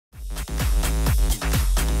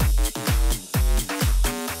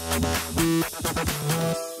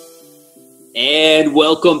And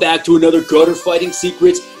welcome back to another Gutter Fighting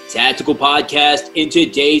Secrets Tactical Podcast. In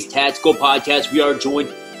today's Tactical Podcast, we are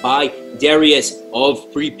joined by Darius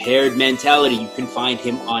of Prepared Mentality. You can find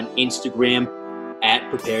him on Instagram at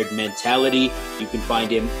Prepared Mentality. You can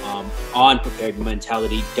find him on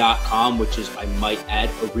preparedmentality.com, which is, I might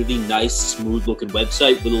add, a really nice, smooth-looking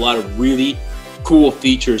website with a lot of really cool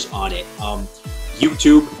features on it.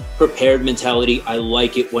 YouTube, Prepared Mentality. I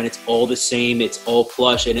like it when it's all the same, it's all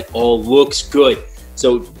plush, and it all looks good.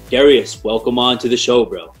 So, Darius, welcome on to the show,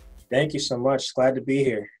 bro. Thank you so much. Glad to be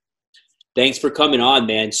here. Thanks for coming on,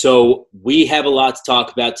 man. So we have a lot to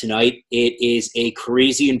talk about tonight. It is a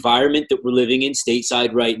crazy environment that we're living in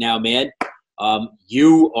stateside right now, man.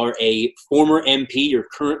 You are a former MP. You're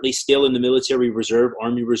currently still in the military reserve,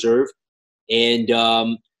 Army Reserve.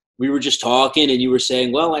 And we were just talking, and you were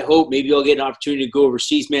saying, well, I hope maybe I'll get an opportunity to go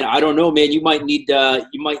overseas, man. I don't know, man. You might be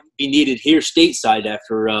needed here stateside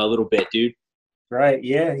after a little bit, dude. Right.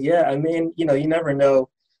 Yeah. I mean, you never know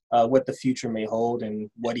what the future may hold and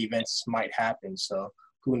what events might happen. So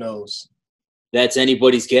who knows? That's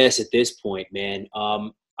anybody's guess at this point, man.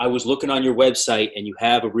 I was looking on your website, and you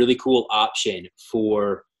have a really cool option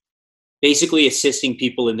for basically assisting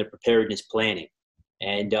people in their preparedness planning.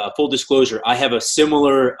 And full disclosure, I have a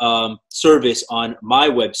similar service on my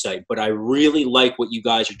website, but I really like what you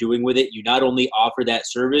guys are doing with it. You not only offer that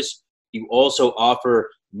service, you also offer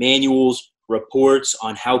manuals, reports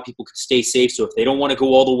on how people can stay safe. So if they don't want to go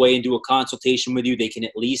all the way and do a consultation with you, they can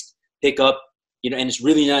at least pick up, and it's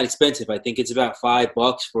really not expensive. I think it's about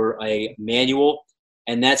 $5 for a manual,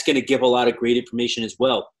 and that's going to give a lot of great information as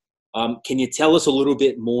well. Can you tell us a little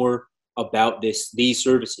bit more about these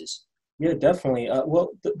services? Yeah, definitely.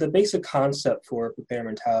 Well, the basic concept for Prepared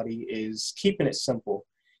Mentality is keeping it simple,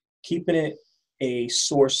 keeping it a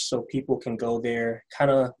source so people can go there,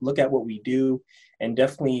 kind of look at what we do, and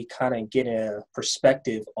definitely kind of get a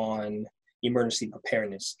perspective on emergency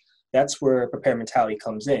preparedness. That's where Prepared Mentality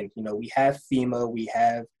comes in. We have FEMA, we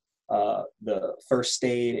have the first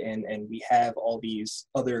aid, and we have all these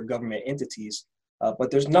other government entities.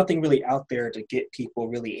 But there's nothing really out there to get people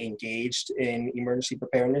really engaged in emergency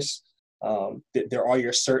preparedness. There are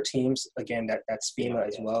your CERT teams. Again, that's FEMA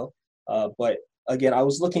as well. But again, I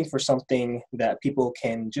was looking for something that people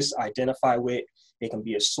can just identify with. It can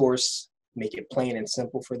be a source, make it plain and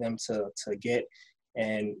simple for them to get.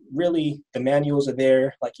 And really, the manuals are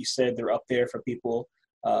there. Like you said, they're up there for people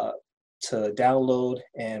to download.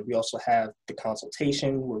 And we also have the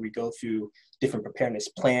consultation where we go through different preparedness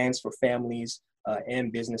plans for families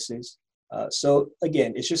and businesses. So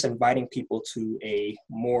again, it's just inviting people to a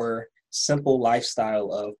more simple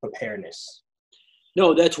lifestyle of preparedness.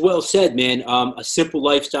 No, that's well said, man. A simple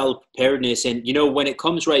lifestyle of preparedness. And, when it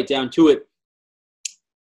comes right down to it,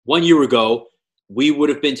 1 year ago, we would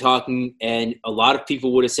have been talking, and a lot of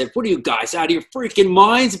people would have said, what are you guys out of your freaking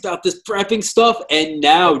minds about this prepping stuff? And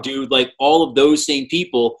now, dude, like all of those same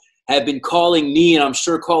people have been calling me, and I'm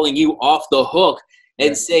sure calling you off the hook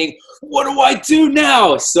and saying, what do I do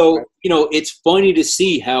now? So, it's funny to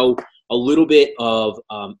see how a little bit of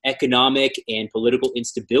economic and political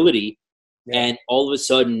instability, and all of a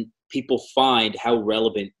sudden people find how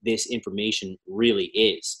relevant this information really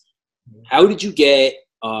is. How did you get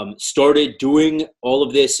started doing all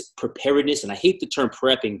of this preparedness? And I hate the term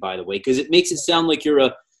prepping, by the way, because it makes it sound like you're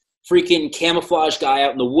a freaking camouflage guy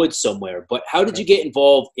out in the woods somewhere. But how did you get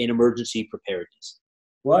involved in emergency preparedness?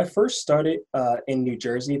 Well, I first started in New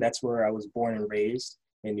Jersey. That's where I was born and raised,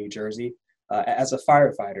 in New Jersey. As a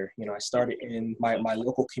firefighter, I started in my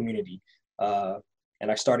local community,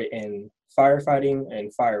 and I started in firefighting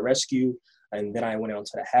and fire rescue, and then I went on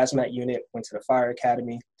to the hazmat unit, went to the fire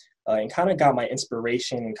academy, and kind of got my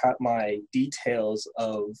inspiration and got my details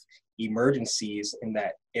of emergencies in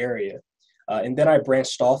that area. And then I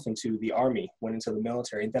branched off into the Army, went into the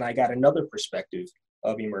military, and then I got another perspective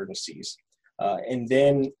of emergencies. And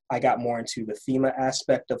then I got more into the FEMA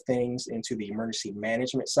aspect of things, into the emergency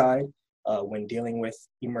management side, when dealing with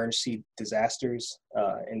emergency disasters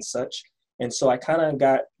and such. And so I kind of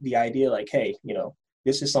got the idea like, hey,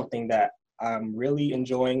 this is something that I'm really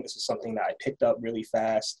enjoying. This is something that I picked up really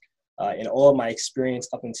fast. And all of my experience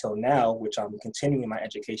up until now, which I'm continuing my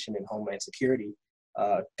education in Homeland Security,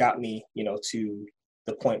 got me, to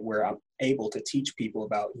the point where I'm able to teach people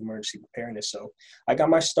about emergency preparedness. So I got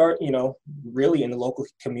my start, really in the local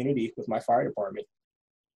community with my fire department.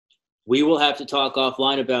 We will have to talk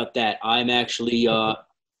offline about that. I'm actually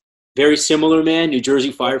very similar, man, New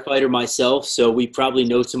Jersey firefighter myself, so we probably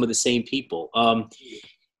know some of the same people.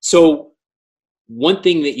 So one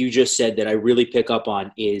thing that you just said that I really pick up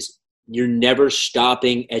on is you're never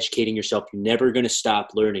stopping educating yourself. You're never going to stop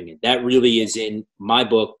learning. And that really is, in my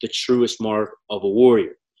book, the truest mark of a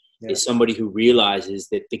warrior, is somebody who realizes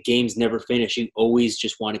that the game's never finished. You always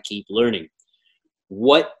just want to keep learning.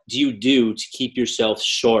 What do you do to keep yourself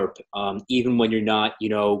sharp, even when you're not,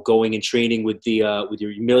 going and training with with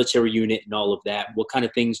your military unit and all of that? What kind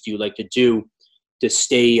of things do you like to do to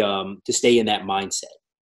stay in that mindset?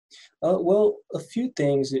 Well, a few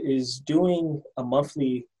things is doing a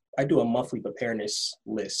monthly. I do a monthly preparedness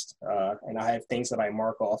list, and I have things that I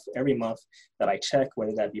mark off every month that I check,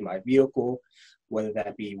 whether that be my vehicle, whether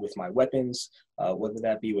that be with my weapons, whether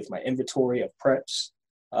that be with my inventory of preps.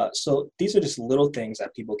 So these are just little things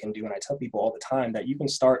that people can do, and I tell people all the time that you can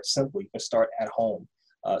start simple. You can start at home.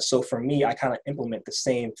 So for me, I kind of implement the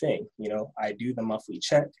same thing. I do the monthly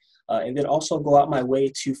check, and then also go out my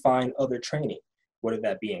way to find other training, whether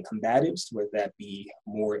that be in combatives, whether that be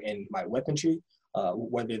more in my weaponry,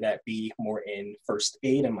 whether that be more in first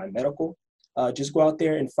aid and my medical. Just go out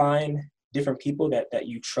there and find different people that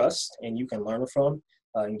you trust and you can learn from,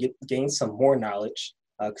 and gain some more knowledge,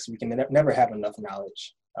 because we can never have enough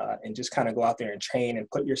knowledge, and just kind of go out there and train and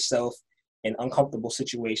put yourself in uncomfortable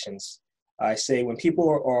situations. I say when people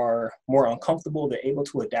are more uncomfortable, they're able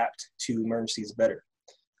to adapt to emergencies better.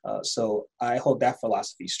 So I hold that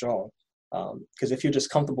philosophy strong. Because if you're just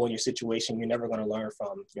comfortable in your situation, you're never going to learn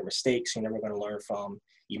from your mistakes. You're never going to learn from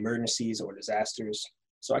emergencies or disasters.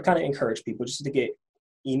 So I kind of encourage people just to get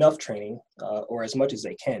enough training, or as much as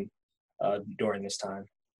they can, during this time.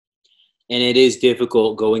 And it is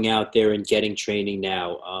difficult going out there and getting training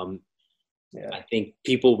now. I think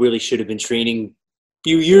people really should have been training a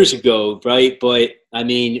few years ago, right? But I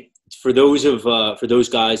mean, for those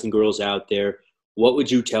guys and girls out there, what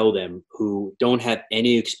would you tell them who don't have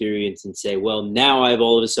any experience and say, well, now I've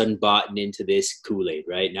all of a sudden bought into this Kool-Aid,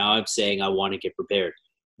 right? Now I'm saying I want to get prepared.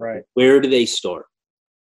 Right. Where do they start?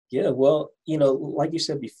 Yeah, well, like you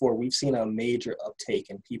said before, we've seen a major uptake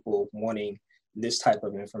in people wanting this type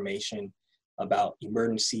of information about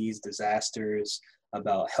emergencies, disasters,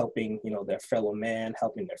 about helping, their fellow man,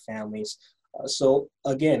 helping their families. So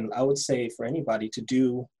again, I would say for anybody to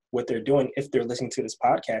do what they're doing, if they're listening to this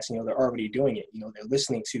podcast, they're already doing it. They're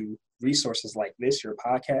listening to resources like this, your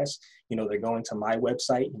podcast. They're going to my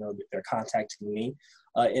website. They're contacting me.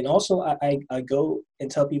 And also, I go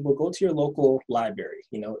and tell people, go to your local library.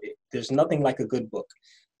 There's nothing like a good book.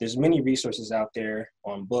 There's many resources out there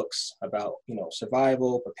on books about,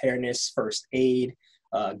 survival, preparedness, first aid,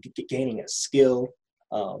 gaining a skill.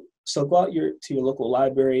 So go out to your local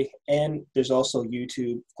library. And there's also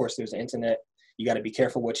YouTube. Of course, there's the internet. You got to be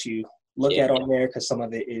careful what you look at on there, because some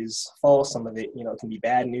of it is false. Some of it, can be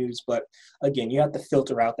bad news. But again, you have to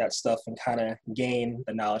filter out that stuff and kind of gain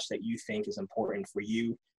the knowledge that you think is important for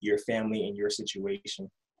you, your family, and your situation.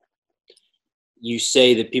 You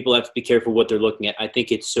say that people have to be careful what they're looking at. I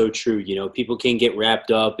think it's so true. People can get wrapped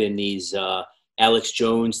up in these Alex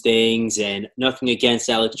Jones things, and nothing against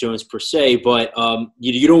Alex Jones per se, but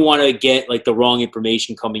you don't want to get like the wrong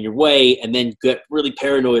information coming your way and then get really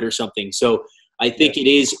paranoid or something. So I think it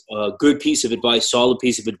is a good piece of advice, solid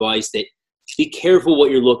piece of advice, that be careful what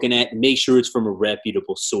you're looking at and make sure it's from a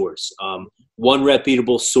reputable source. One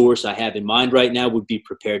reputable source I have in mind right now would be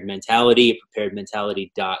Prepared Mentality.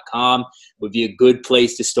 Preparedmentality.com would be a good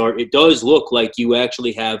place to start. It does look like you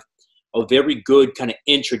actually have a very good kind of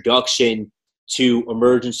introduction to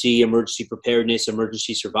emergency preparedness,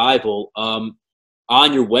 emergency survival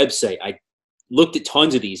on your website. I looked at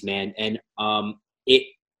tons of these, man, and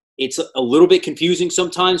it's a little bit confusing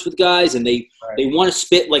sometimes with guys, and they want to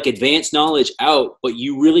spit like advanced knowledge out, but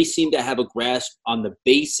you really seem to have a grasp on the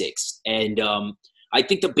basics. And I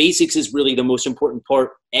think the basics is really the most important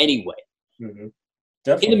part anyway. Mm-hmm.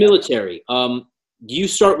 In the military, you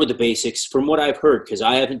start with the basics from what I've heard, because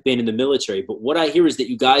I haven't been in the military, but what I hear is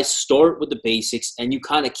that you guys start with the basics and you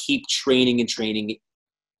kind of keep training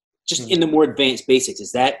just in the more advanced basics.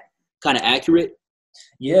 Is that kind of accurate?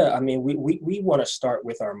 Yeah, I mean, we want to start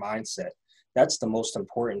with our mindset. That's the most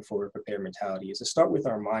important for Prepared Mentality, is to start with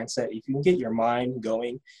our mindset. If you can get your mind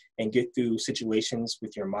going and get through situations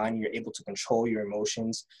with your mind, you're able to control your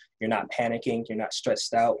emotions. You're not panicking. You're not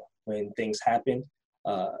stressed out when things happen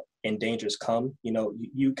and dangers come.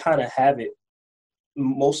 You kind of have it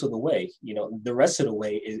most of the way. The rest of the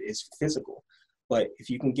way is physical. But if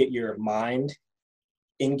you can get your mind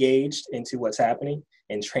engaged into what's happening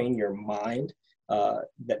and train your mind,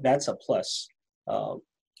 that's a plus.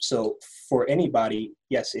 So for anybody,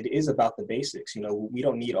 yes, it is about the basics. We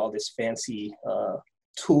don't need all this fancy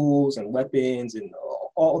tools and weapons and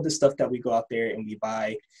all the stuff that we go out there and we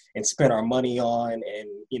buy and spend our money on, and,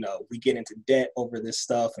 you know, we get into debt over this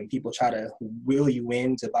stuff, and people try to wheel you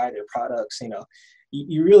in to buy their products. You know,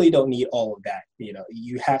 you really don't need all of that. You know,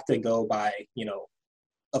 you have to go by, you know,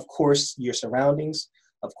 of course, your surroundings,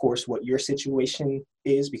 of course, what your situation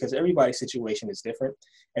is, because everybody's situation is different.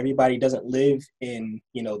 Everybody doesn't live in,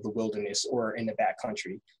 you know, the wilderness or in the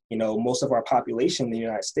backcountry. You know, most of our population in the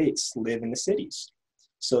United States live in the cities.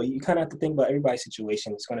 So you kind of have to think about everybody's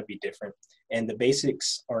situation. It's going to be different. And the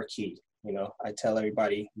basics are key. You know, I tell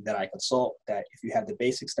everybody that I consult that if you have the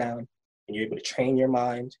basics down and you're able to train your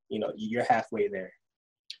mind, you know, you're halfway there.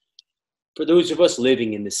 For those of us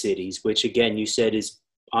living in the cities, which again, you said is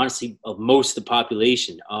honestly of most of the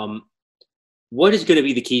population, what is going to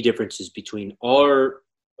be the key differences between our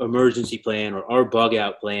emergency plan or our bug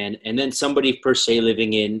out plan and then somebody per se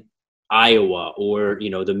living in Iowa or,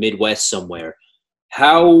 you know, the Midwest somewhere?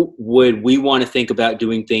 How would we want to think about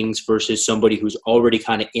doing things versus somebody who's already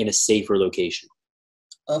kind of in a safer location?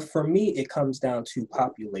 For me, it comes down to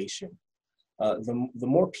population. The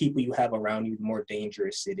more people you have around you, the more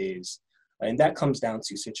dangerous it is. And that comes down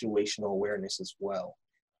to situational awareness as well.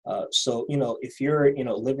 So, you know, if you're, you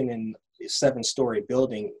know, living in a 7-story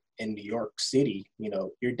building in New York City, you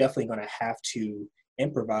know, you're definitely going to have to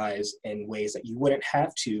improvise in ways that you wouldn't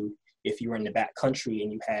have to if you were in the back country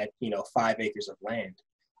and you had, you know, 5 acres of land.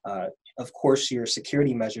 Of course, your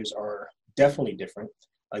security measures are definitely different.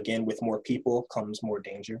 Again, with more people comes more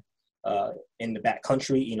danger. In the back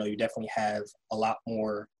country, you know, you definitely have a lot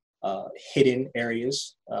more hidden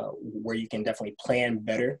areas where you can definitely plan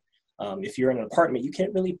better. If you're in an apartment, you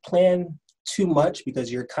can't really plan too much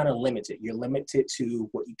because you're kind of limited. You're limited to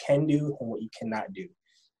what you can do and what you cannot do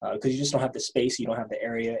because you just don't have the space, you don't have the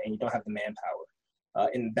area, and you don't have the manpower.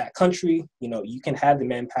 In that country, you know, you can have the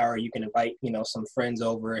manpower, you can invite, you know, some friends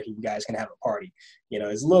over, and you guys can have a party. You know,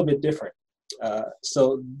 it's a little bit different.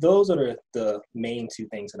 So those are the main 2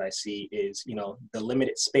 things that I see is, you know, the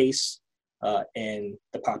limited space and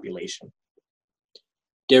the population.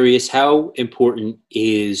 Darius, how important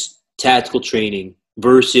is tactical training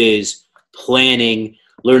versus planning,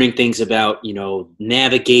 learning things about, you know,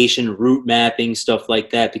 navigation, route mapping, stuff like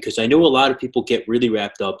that? Because I know a lot of people get really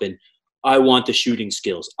wrapped up in, I want the shooting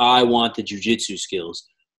skills, I want the jiu-jitsu skills.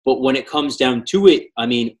 But when it comes down to it, I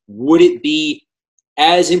mean, would it be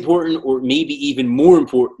as important or maybe even more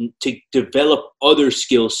important to develop other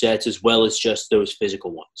skill sets as well as just those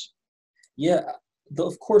physical ones? Yeah,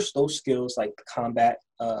 of course, those skills like the combat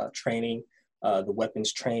training, the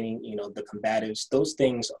weapons training, you know, the combatives, those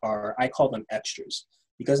things are, I call them extras,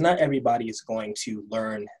 because not everybody is going to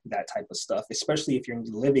learn that type of stuff, especially if you're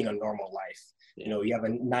living a normal life. You know, you have a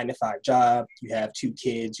 9-to-5 job, you have 2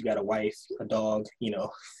 kids, you got a wife, a dog, you know,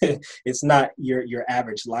 it's not your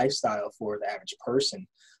average lifestyle for the average person.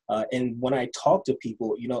 And when I talk to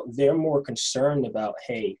people, you know, they're more concerned about,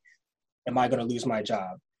 hey, am I going to lose my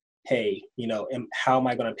job? Hey, you know, how am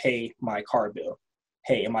I going to pay my car bill?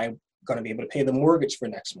 Hey, am I going to be able to pay the mortgage for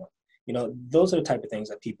next month? You know, those are the type of things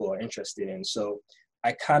that people are interested in. So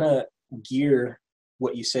I kind of gear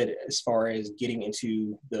what you said as far as getting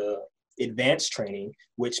into the advanced training,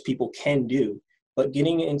 which people can do, but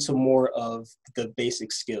getting into more of the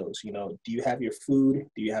basic skills. You know, do you have your food?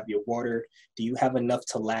 Do you have your water? Do you have enough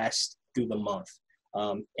to last through the month?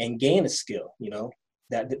 And gain a skill, you know,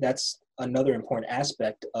 that's another important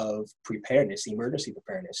aspect of preparedness, emergency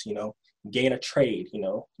preparedness. You know, gain a trade, you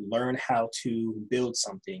know, learn how to build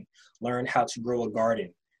something, learn how to grow a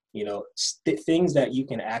garden, you know, things that you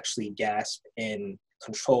can actually grasp and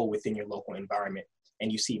control within your local environment,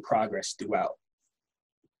 and you see progress throughout.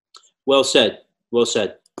 Well said. Well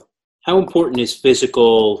said. How important is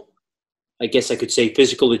physical, I guess I could say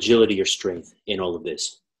physical agility or strength in all of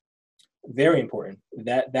this? Very important.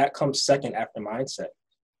 That comes second after mindset.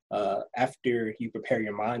 After you prepare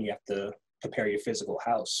your mind, you have to prepare your physical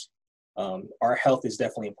house. Our health is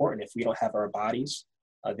definitely important. If we don't have our bodies,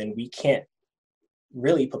 then we can't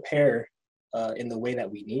really prepare in the way that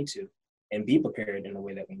we need to and be prepared in the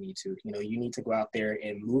way that we need to. You know, you need to go out there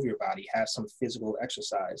and move your body, have some physical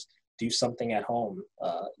exercise, do something at home,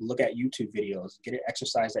 look at YouTube videos, get an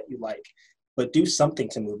exercise that you like, but do something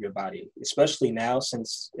to move your body, especially now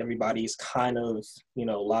since everybody's kind of, you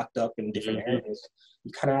know, locked up in different areas.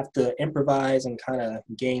 You kind of have to improvise and kind of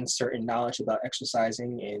gain certain knowledge about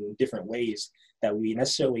exercising in different ways that we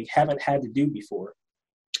necessarily haven't had to do before.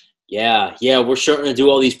 Yeah, we're starting to do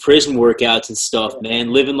all these prison workouts and stuff,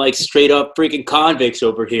 man. Living like straight up freaking convicts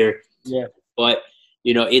over here. Yeah. But,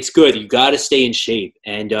 you know, it's good. You got to stay in shape.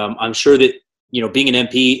 And I'm sure that, you know, being an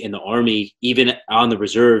MP in the Army, even on the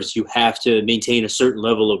reserves, you have to maintain a certain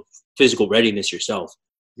level of physical readiness yourself.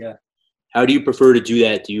 Yeah. How do you prefer to do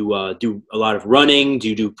that? Do you do a lot of running? Do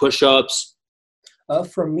you do push-ups?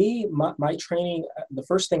 For me, my training, the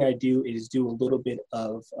first thing I do is do a little bit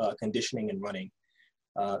of conditioning and running.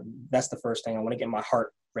 Uh, that's the first thing. I want to get my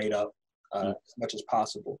heart rate up as much as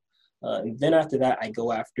possible. And then after that, I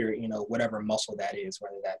go after, whatever muscle that is,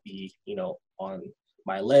 whether that be, on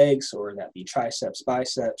my legs or that be triceps,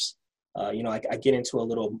 biceps. I get into a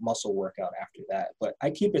little muscle workout after that. But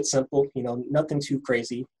I keep it simple, nothing too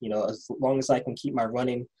crazy. As long as I can keep my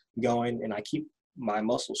running going and I keep my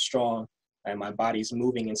muscles strong and my body's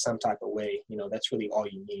moving in some type of way, that's really all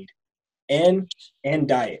you need. And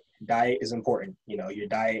diet. Diet is important. Your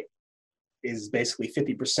diet is basically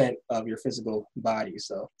 50% of your physical body.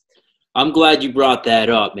 So I'm glad you brought that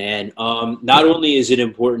up, man. Not only is it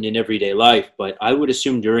important in everyday life, but I would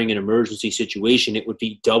assume during an emergency situation, it would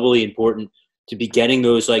be doubly important to be getting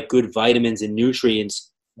those like good vitamins and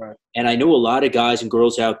nutrients. right. And I know a lot of guys and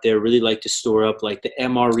girls out there really like to store up like the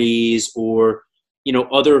MREs or,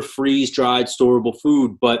 other freeze dried storable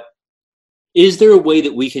food. But is there a way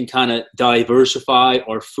that we can kind of diversify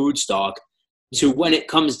our food stock to when it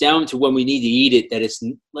comes down to when we need to eat it, that it's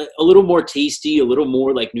a little more tasty, a little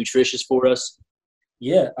more like nutritious for us?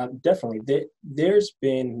 Yeah, definitely. There's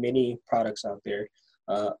been many products out there,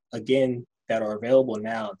 again, that are available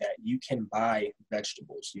now that you can buy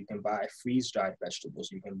vegetables. You can buy freeze-dried vegetables.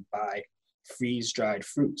 You can buy freeze-dried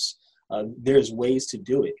fruits. There's ways to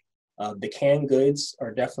do it. The canned goods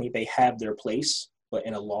are definitely, they have their place, but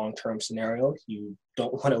in a long-term scenario, you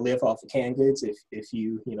don't want to live off of canned goods if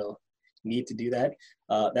you, need to do that.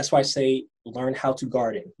 That's why I say learn how to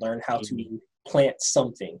garden, learn how to plant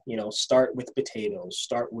something, start with potatoes,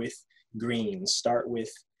 start with greens, start with,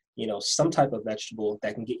 some type of vegetable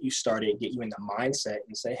that can get you started, get you in the mindset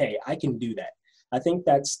and say, hey, I can do that. I think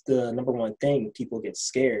that's the number one thing. People get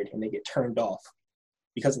scared and they get turned off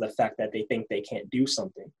because of the fact that they think they can't do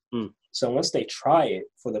something. So once they try it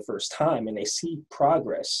for the first time and they see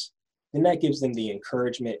progress, then that gives them the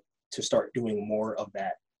encouragement to start doing more of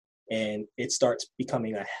that. And it starts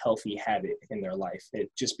becoming a healthy habit in their life.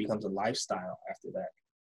 It just becomes a lifestyle after that.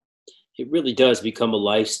 It really does become a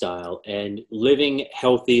lifestyle, and living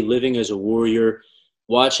healthy, living as a warrior,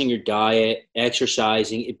 watching your diet,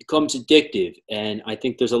 exercising, it becomes addictive. And I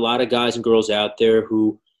think there's a lot of guys and girls out there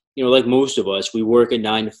who, like most of us, we work a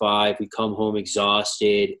 9 to 5, we come home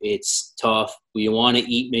exhausted. It's tough. We want to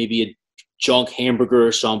eat maybe a junk hamburger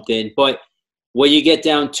or something. But when you get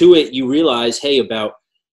down to it, you realize, hey,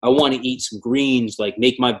 I want to eat some greens, like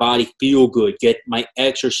make my body feel good, get my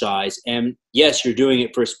exercise. And yes, you're doing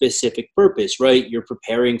it for a specific purpose, right? You're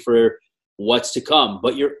preparing for what's to come,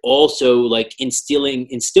 but you're also like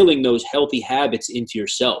instilling those healthy habits into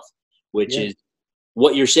yourself, which Yeah. is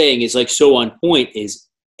what you're saying is like so on point. Is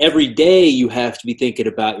every day you have to be thinking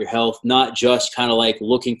about your health, not just kind of like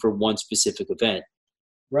looking for one specific event.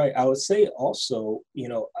 Right. I would say also,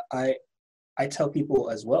 I tell people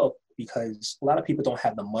as well, because a lot of people don't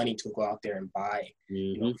have the money to go out there and buy,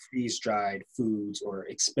 Hmm. freeze-dried foods or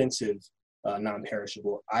expensive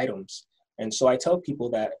non-perishable items. And so I tell people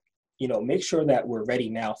that, make sure that we're ready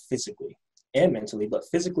now physically and mentally, but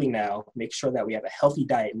physically now, make sure that we have a healthy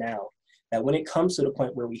diet now, that when it comes to the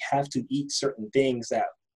point where we have to eat certain things that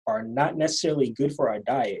are not necessarily good for our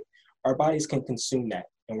diet, our bodies can consume that.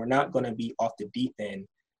 And we're not going to be off the deep end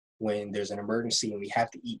when there's an emergency and we have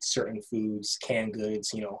to eat certain foods, canned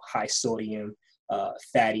goods, high sodium,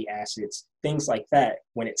 fatty acids, things like that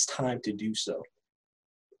when it's time to do so.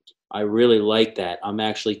 I really like that. I'm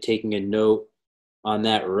actually taking a note on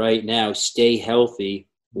that right now. Stay healthy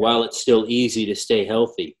Yeah. while it's still easy to stay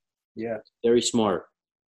healthy. Yeah. Very smart.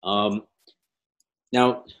 Um,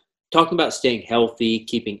 Now, talking about staying healthy,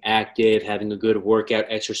 keeping active, having a good workout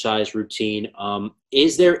exercise routine,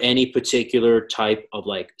 is there any particular type of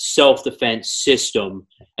like self-defense system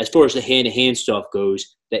as far as the hand-to-hand stuff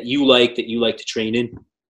goes that you like to train in,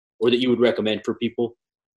 or that you would recommend for people?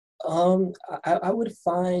 I would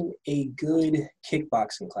find a good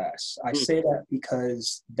kickboxing class. I Hmm. say that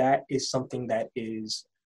because that is something that is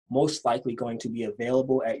most likely going to be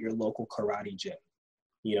available at your local karate gym.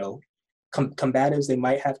 You know, combatives, they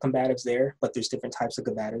might have combatives there, but there's different types of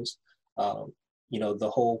combatives. Um,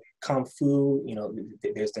 the whole kung fu,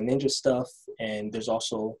 there's the ninja stuff, and there's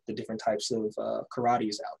also the different types of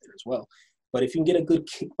karates out there as well. But if you can get a good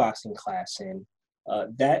kickboxing class in,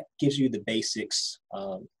 that gives you the basics.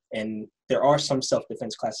 And there are some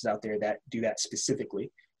self-defense classes out there that do that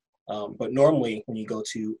specifically. But normally, when you go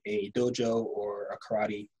to a dojo or a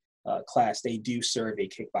karate class, they do serve a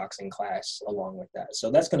kickboxing class along with that.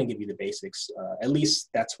 So that's going to give you the basics. At least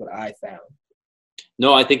that's what I found.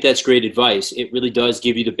 No, I think that's great advice. It really does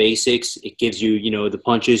give you the basics. It gives you, you know, the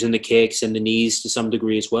punches and the kicks and the knees to some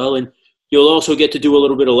degree as well. And you'll also get to do a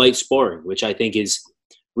little bit of light sparring, which I think is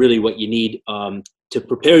really what you need to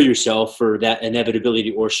prepare yourself for that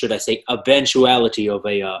inevitability, or should I say, eventuality of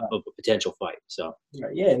a potential fight. So,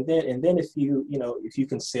 Right, yeah, and then if you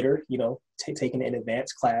consider taking an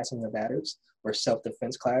advanced class in the batters or self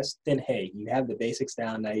defense class, then hey, you have the basics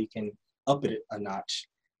down. Now you can up it a notch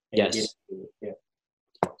and get yes, into it.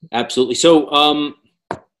 Yeah. absolutely. So,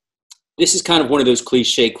 this is kind of one of those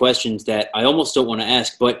cliche questions that I almost don't want to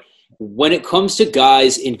ask, but when it comes to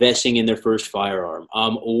guys investing in their first firearm,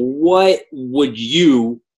 what would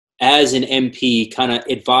you, as an MP, kind of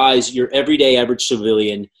advise your everyday average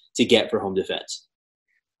civilian to get for home defense?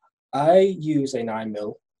 I use a 9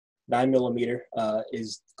 mil. 9 millimeter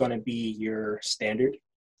is going to be your standard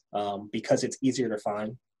because it's easier to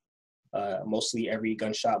find. Mostly every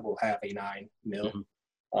gun shop will have a 9 mil.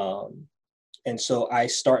 Um, and so I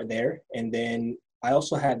start there. And then I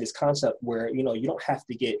also have this concept where, you don't have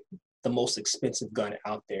to get the most expensive gun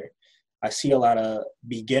out there. I see a lot of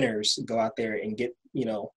beginners go out there and get,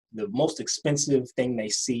 the most expensive thing they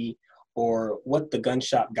see or what the gun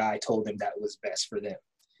shop guy told them that was best for them.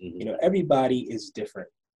 Mm-hmm. Everybody is different.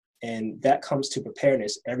 And that comes to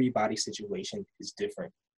preparedness. Everybody's situation is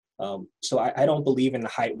different. So I don't believe in the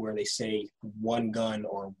hype where they say one gun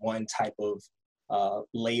or one type of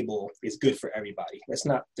label is good for everybody. That's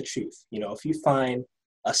not the truth. If you find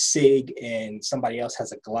a SIG and somebody else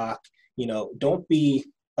has a Glock, don't be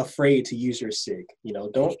afraid to use your SIG.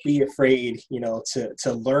 Don't be afraid,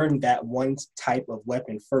 to learn that one type of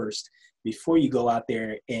weapon first before you go out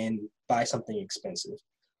there and buy something expensive.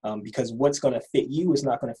 Because what's going to fit you is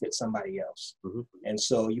not going to fit somebody else. Mm-hmm. And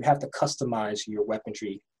so you have to customize your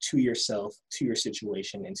weaponry to yourself, to your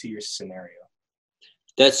situation, and to your scenario.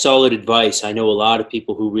 That's solid advice. I know a lot of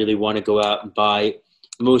people who really want to go out and buy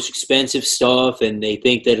the most expensive stuff, and they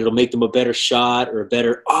think that it'll make them a better shot or a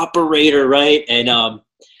better operator, right? And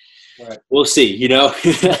Right. we'll see, Yeah.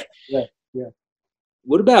 Yeah.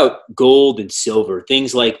 What about gold and silver,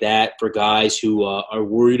 things like that for guys who are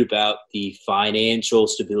worried about the financial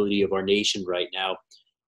stability of our nation right now?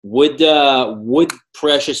 Would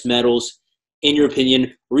precious metals, in your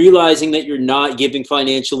opinion, realizing that you're not giving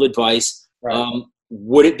financial advice, Right.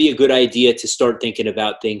 Would it be a good idea to start thinking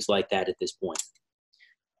about things like that at this point?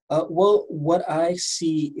 Well, what I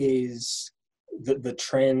see is the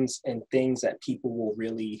trends and things that people will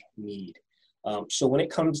really need. So when it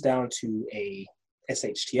comes down to a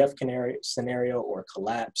SHTF scenario or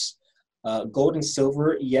collapse, gold and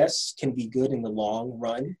silver, yes, can be good in the long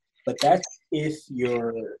run, but that's if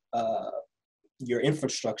your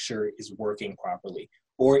infrastructure is working properly,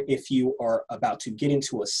 or if you are about to get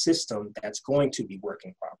into a system that's going to be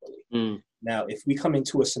working properly. Mm. Now, if we come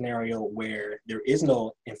into a scenario where there is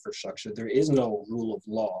no infrastructure, there is no rule of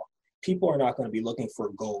law, people are not going to be looking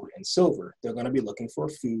for gold and silver. They're going to be looking for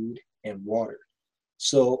food and water.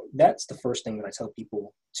 So that's the first thing that I tell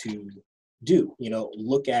people to do.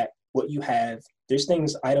 Look at what you have. There's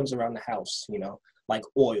items around the house, like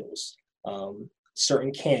oils,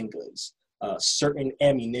 certain canned goods, certain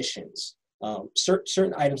ammunitions,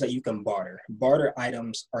 certain items that you can barter. Barter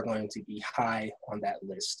items are going to be high on that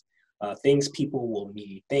list. Things people will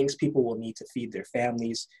need. Things people will need to feed their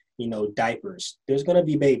families. Diapers. There's going to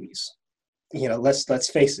be babies. Let's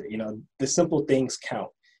face it. The simple things count.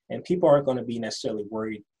 And people aren't going to be necessarily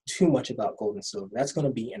worried too much about gold and silver. That's going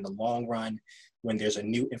to be in the long run when there's a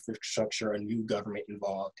new infrastructure, a new government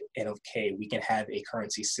involved, and okay, we can have a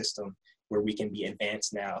currency system where we can be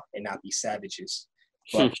advanced now and not be savages.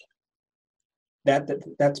 But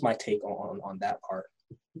that's my take on that part.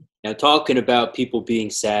 Now, talking about people being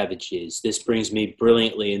savages, this brings me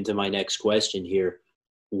brilliantly into my next question here.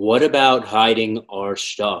 What about hiding our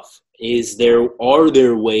stuff? Are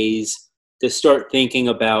there ways to start thinking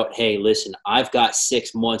about, hey, listen, I've got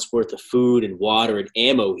 6 months worth of food and water and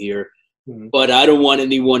ammo here, Mm-hmm. but I don't want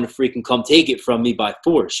anyone to freaking come take it from me by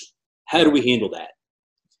force. How do we handle that?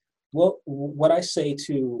 Well, what I say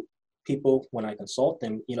to people when I consult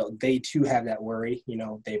them, they too have that worry.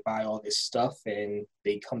 They buy all this stuff and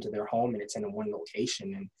they come to their home and it's in one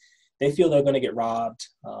location and they feel they're going to get robbed.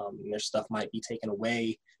 Their stuff might be taken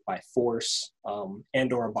away by force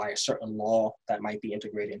and or by a certain law that might be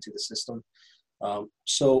integrated into the system.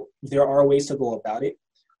 So there are ways to go about it.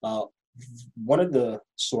 One of the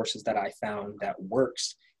sources that I found that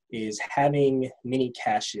works is having mini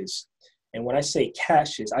caches. And when I say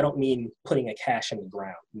caches, I don't mean putting a cache in the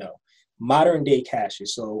ground. No, modern day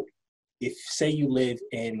caches. So if say you live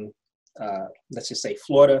in, let's just say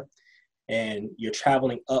Florida, and you're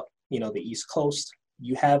traveling up, the East Coast,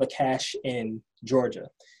 you have a cache in Georgia,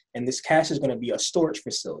 and this cache is going to be a storage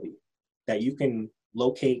facility that you can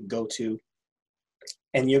locate, go to,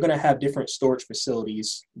 and you're going to have different storage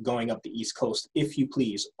facilities going up the East Coast, if you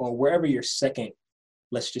please, or wherever your second,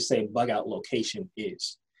 let's just say, bug out location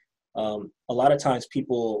is. A lot of times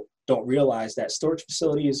people don't realize that storage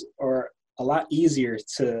facilities are a lot easier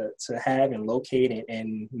to have and locate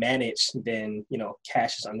and manage than,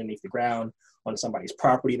 caches underneath the ground on somebody's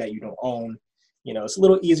property that you don't own. It's a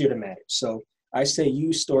little easier to manage. So I say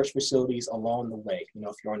use storage facilities along the way.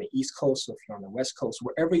 If you're on the East Coast, or if you're on the West Coast,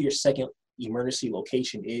 wherever your second emergency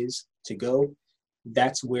location is to go,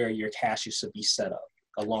 that's where your caches should be set up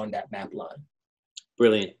along that map line.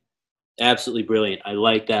 Brilliant. Absolutely brilliant. I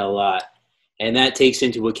like that a lot. And that takes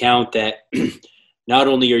into account that not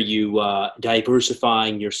only are you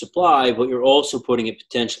diversifying your supply, but you're also putting it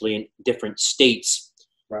potentially in different states.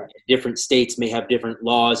 Right. Different states may have different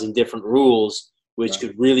laws and different rules, which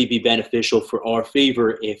could really be beneficial for our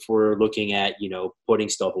favor if we're looking at, putting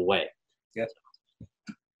stuff away. Yeah.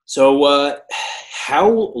 So how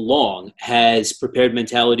long has Prepared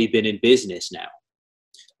Mentality been in business now?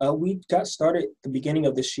 We got started at the beginning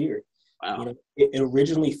of this year. Wow. It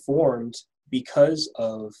originally formed because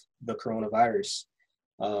of the coronavirus.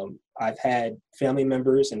 I've had family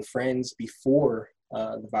members and friends before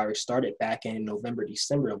the virus started back in November,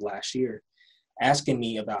 December of last year, asking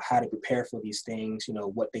me about how to prepare for these things,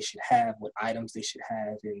 what they should have, what items they should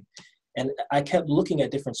have. And I kept looking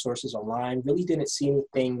at different sources online, really didn't see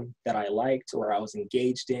anything that I liked or I was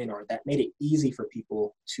engaged in or that made it easy for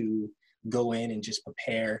people to go in and just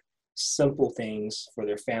prepare simple things for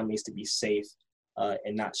their families to be safe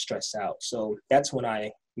and not stress out. So that's when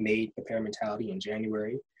I made Prepared Mentality in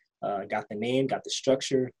January, got the name, got the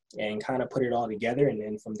structure, and kind of put it all together. And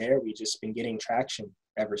then from there, we've just been getting traction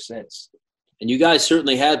ever since. And you guys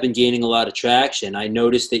certainly have been gaining a lot of traction. I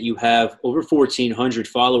noticed that you have over 1,400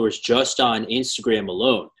 followers just on Instagram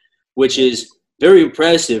alone, which is very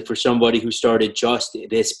impressive for somebody who started just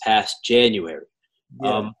this past January.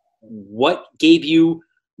 Yeah. What gave you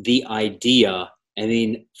the idea,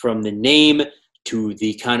 from the name to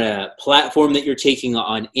the kind of platform that you're taking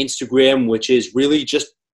on Instagram, which is really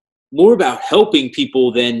just more about helping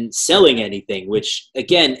people than selling anything, which,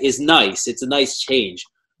 again, is nice. It's a nice change.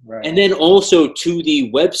 Right. And then also to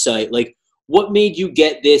the website, what made you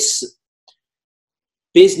get this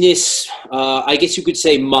business, I guess you could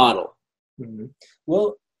say, model? Mm-hmm.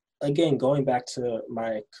 Well, again, going back to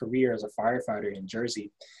my career as a firefighter in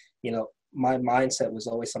Jersey, my mindset was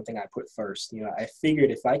always something I put first. I figured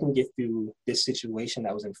if I can get through this situation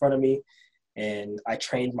that was in front of me and I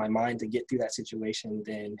trained my mind to get through that situation,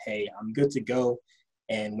 then, hey, I'm good to go.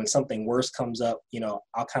 And when something worse comes up,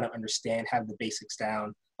 I'll kind of understand, have the basics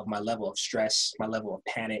down of my level of stress, my level of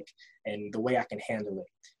panic, and the way I can handle it.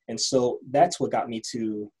 And so that's what got me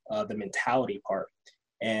to the mentality part.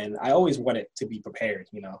 And I always wanted to be prepared.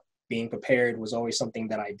 Being prepared was always something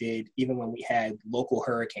that I did, even when we had local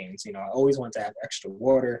hurricanes. I always wanted to have extra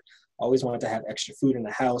water. I always wanted to have extra food in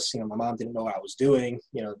the house. My mom didn't know what I was doing.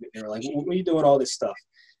 They were like, what are you doing all this stuff?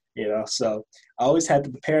 So I always had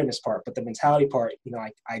the preparedness part, but the mentality part,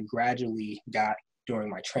 I gradually got during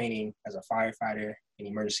my training as a firefighter in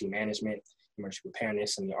emergency management, emergency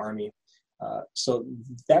preparedness in the Army. So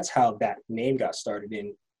that's how that name got started.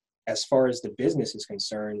 And as far as the business is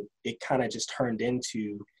concerned, it kind of just turned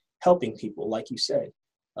into helping people, like you said,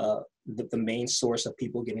 the main source of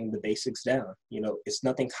people getting the basics down. It's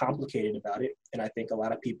nothing complicated about it. And I think a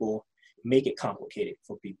lot of people make it complicated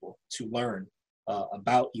for people to learn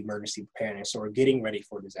about emergency preparedness or getting ready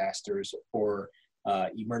for disasters or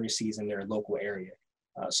emergencies in their local area.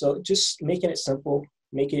 So just making it simple,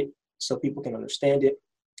 make it so people can understand it.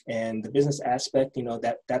 And the business aspect,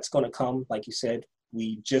 that's going to come, like you said,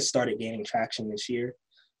 we just started gaining traction this year.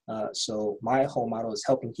 So my whole model is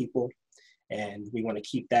helping people, and we want to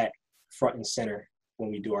keep that front and center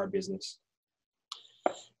when we do our business.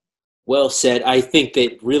 Well said. I think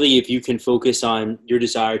that really if you can focus on your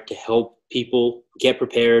desire to help people get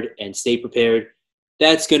prepared and stay prepared,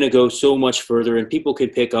 that's going to go so much further, and people can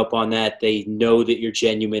pick up on that. They know that you're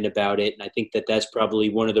genuine about it, and I think that that's probably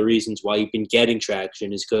one of the reasons why you've been getting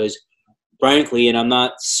traction is because, frankly, and I'm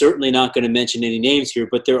certainly not going to mention any names here,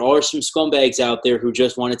 but there are some scumbags out there who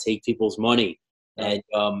just want to take people's money. And,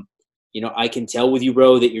 I can tell with you,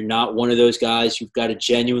 bro, that you're not one of those guys. You've got a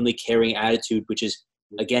genuinely caring attitude, which is,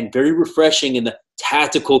 again, very refreshing in the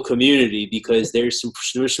tactical community because there's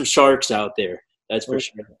some sharks out there. That's for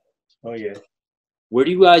sure. Oh, yeah. Where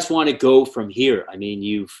do you guys want to go from here?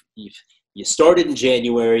 You started in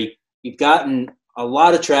January. You've gotten a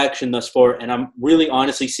lot of traction thus far, and I'm really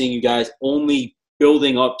honestly seeing you guys only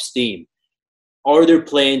building up steam. Are there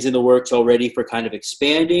plans in the works already for kind of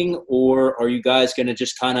expanding, or are you guys going to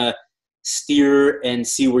just kind of steer and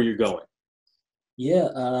see where you're going? Yeah,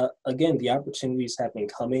 again, the opportunities have been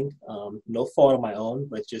coming. No fault of my own,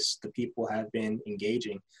 but just the people have been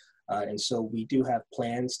engaging. And so we do have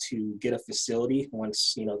plans to get a facility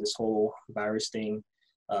once, this whole virus thing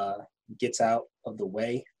gets out of the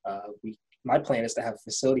way. My plan is to have a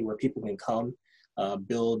facility where people can come,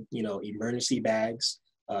 build, emergency bags,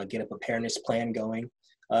 get a preparedness plan going,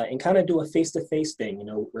 and kind of do a face-to-face thing,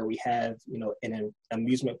 where we have, an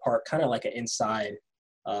amusement park, kind of like an inside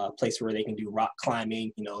place where they can do rock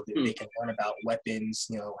climbing, they can learn about weapons,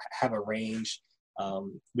 have a range.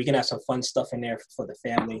 We can have some fun stuff in there for the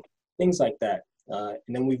family, things like that.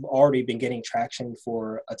 And then we've already been getting traction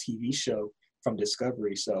for a TV show from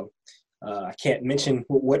Discovery. So I can't mention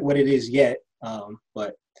what it is yet,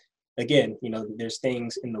 but again, there's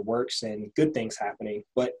things in the works and good things happening.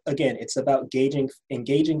 But again, it's about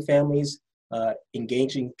engaging families,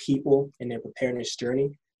 engaging people in their preparedness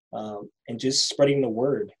journey, and just spreading the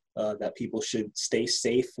word that people should stay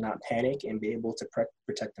safe, not panic, and be able to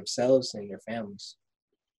protect themselves and their families.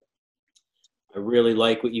 I really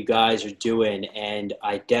like what you guys are doing, and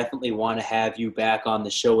I definitely want to have you back on the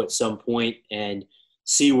show at some point and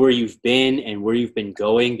see where you've been and where you've been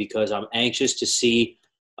going, because I'm anxious to see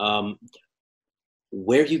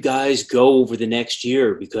where you guys go over the next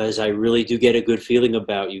year, because I really do get a good feeling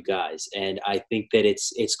about you guys. And I think that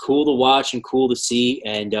it's cool to watch and cool to see.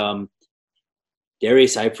 And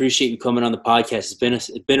Darius, I appreciate you coming on the podcast. It's been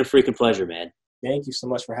a freaking pleasure, man. Thank you so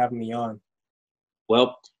much for having me on.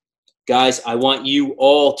 Well, guys, I want you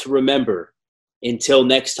all to remember, until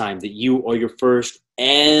next time, that you are your first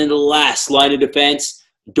and last line of defense.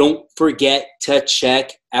 Don't forget to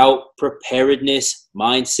check out Preparedness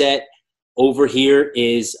Mindset. Over here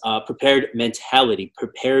is Prepared Mentality,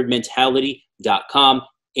 preparedmentality.com,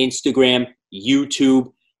 Instagram,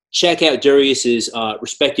 YouTube. Check out Darius's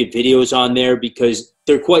respective videos on there, because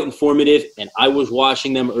they're quite informative, and I was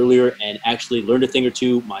watching them earlier and actually learned a thing or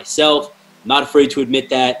two myself. I'm not afraid to admit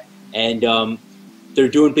that. And they're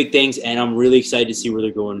doing big things, and I'm really excited to see where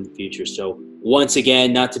they're going in the future. So once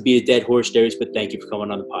again, not to be a dead horse, Darius, but thank you for coming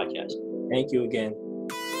on the podcast. Thank you again.